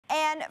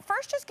And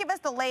first, just give us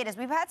the latest.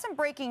 We've had some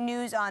breaking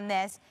news on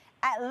this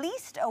at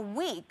least a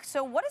week.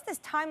 So what does this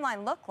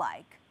timeline look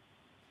like?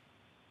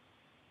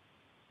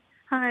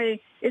 Hi.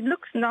 It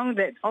looks now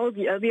that all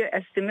the earlier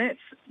estimates,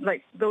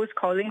 like those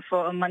calling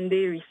for a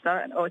Monday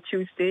restart or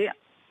Tuesday,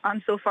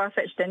 aren't so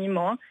far-fetched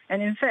anymore.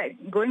 And in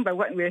fact, going by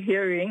what we're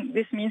hearing,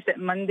 this means that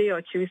Monday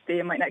or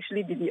Tuesday might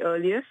actually be the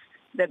earliest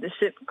that the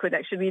ship could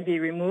actually be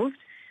removed.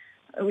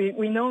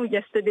 We know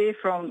yesterday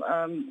from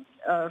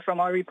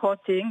our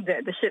reporting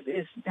that the ship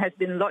has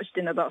been lodged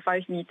in about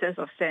 5 meters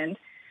of sand,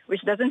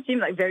 which doesn't seem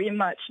like very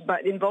much,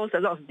 but involves a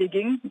lot of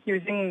digging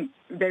using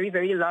very,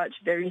 very large,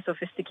 very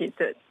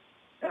sophisticated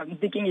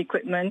digging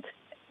equipment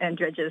and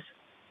dredges.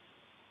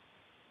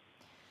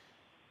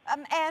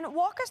 And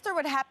walk us through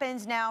what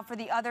happens now for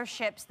the other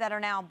ships that are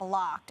now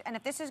blocked. And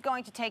if this is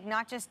going to take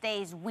not just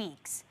days,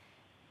 weeks,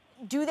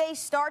 do they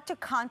start to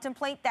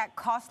contemplate that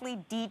costly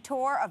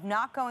detour of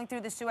not going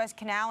through the Suez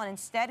Canal and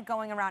instead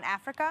going around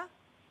Africa?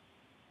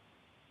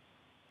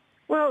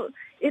 Well,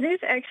 it is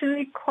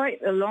actually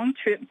quite a long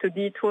trip to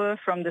detour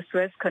from the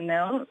Suez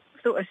Canal.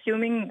 So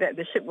assuming that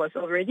the ship was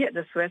already at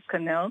the Suez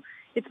Canal,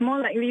 it's more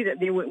likely that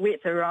they would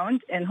wait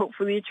around and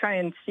hopefully try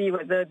and see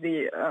whether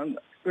the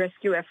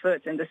rescue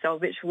efforts and the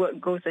salvage work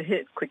goes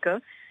ahead quicker.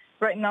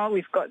 Right now,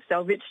 we've got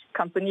salvage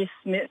companies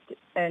Smith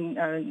and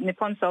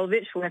Nippon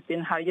Salvage who have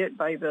been hired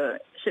by the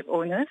ship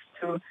owners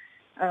to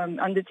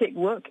undertake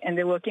work, and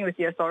they're working with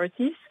the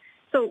authorities.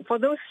 So for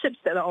those ships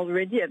that are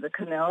already at the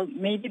canal,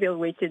 maybe they'll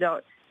wait it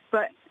out.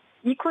 But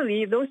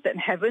equally, those that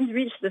haven't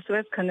reached the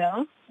Suez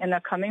Canal and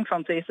are coming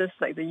from places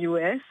like the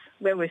U.S.,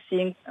 where we're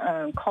seeing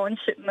corn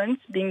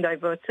shipments being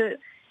diverted,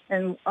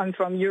 and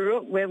from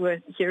Europe, where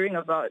we're hearing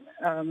about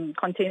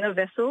container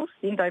vessels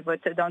being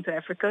diverted down to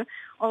Africa,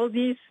 all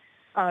these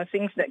are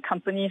things that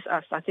companies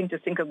are starting to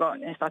think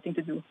about and starting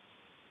to do.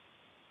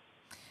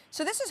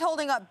 So this is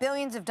holding up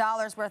billions of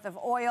dollars worth of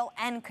oil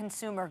and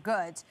consumer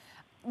goods.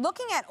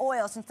 Looking at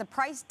oil, since the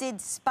price did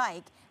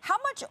spike, how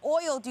much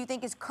oil do you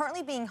think is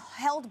currently being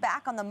held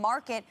back on the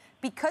market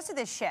because of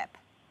this ship?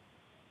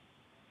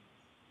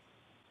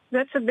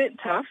 That's a bit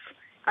tough.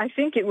 I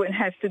think it would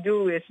have to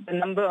do with the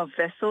number of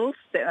vessels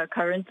that are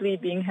currently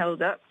being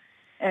held up.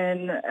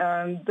 And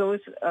those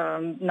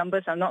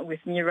numbers are not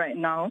with me right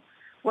now.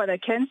 What I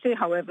can say,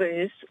 however,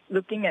 is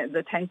looking at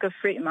the tanker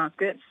freight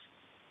markets,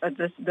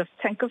 the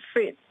tanker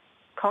freight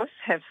costs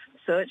have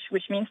surged,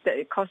 which means that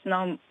it costs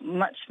now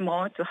much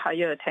more to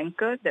hire a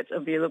tanker that's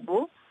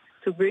available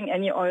to bring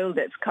any oil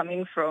that's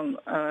coming from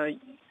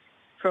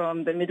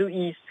the Middle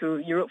East to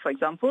Europe, for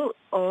example,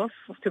 or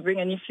to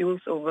bring any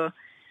fuels over.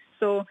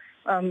 So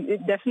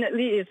it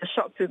definitely is a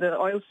shock to the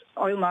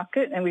oil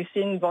market, and we've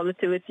seen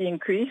volatility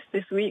increase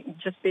this week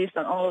just based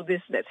on all of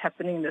this that's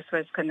happening in the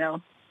Suez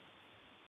Canal.